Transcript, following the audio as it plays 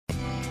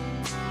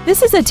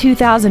This is a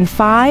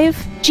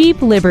 2005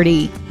 Jeep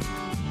Liberty.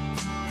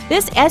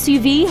 This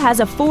SUV has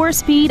a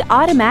 4-speed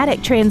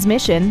automatic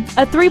transmission,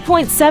 a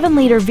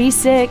 3.7-liter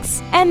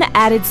V6, and the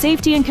added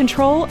safety and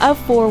control of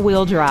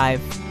 4-wheel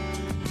drive.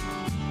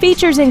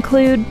 Features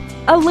include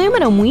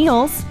aluminum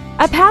wheels,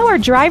 a power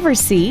driver's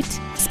seat,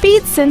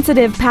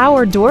 speed-sensitive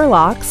power door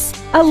locks,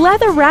 a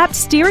leather-wrapped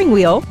steering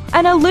wheel,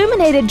 an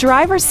illuminated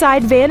driver's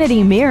side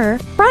vanity mirror,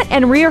 front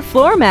and rear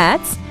floor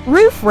mats,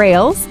 roof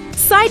rails,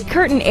 side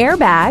curtain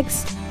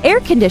airbags, air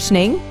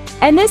conditioning,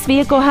 and this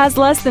vehicle has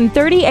less than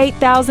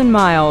 38,000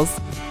 miles.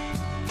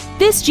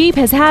 This Jeep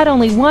has had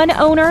only one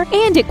owner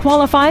and it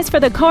qualifies for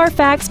the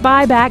Carfax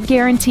buyback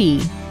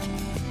guarantee.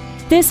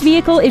 This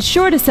vehicle is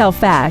sure to sell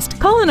fast.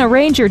 Call and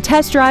arrange your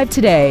test drive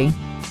today.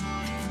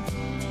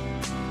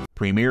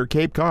 Premier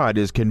Cape Cod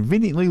is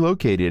conveniently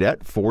located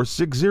at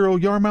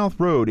 460 Yarmouth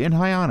Road in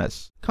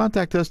Hyannis.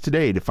 Contact us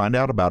today to find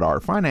out about our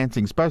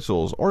financing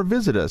specials or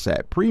visit us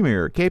at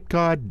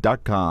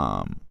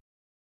premiercapecod.com.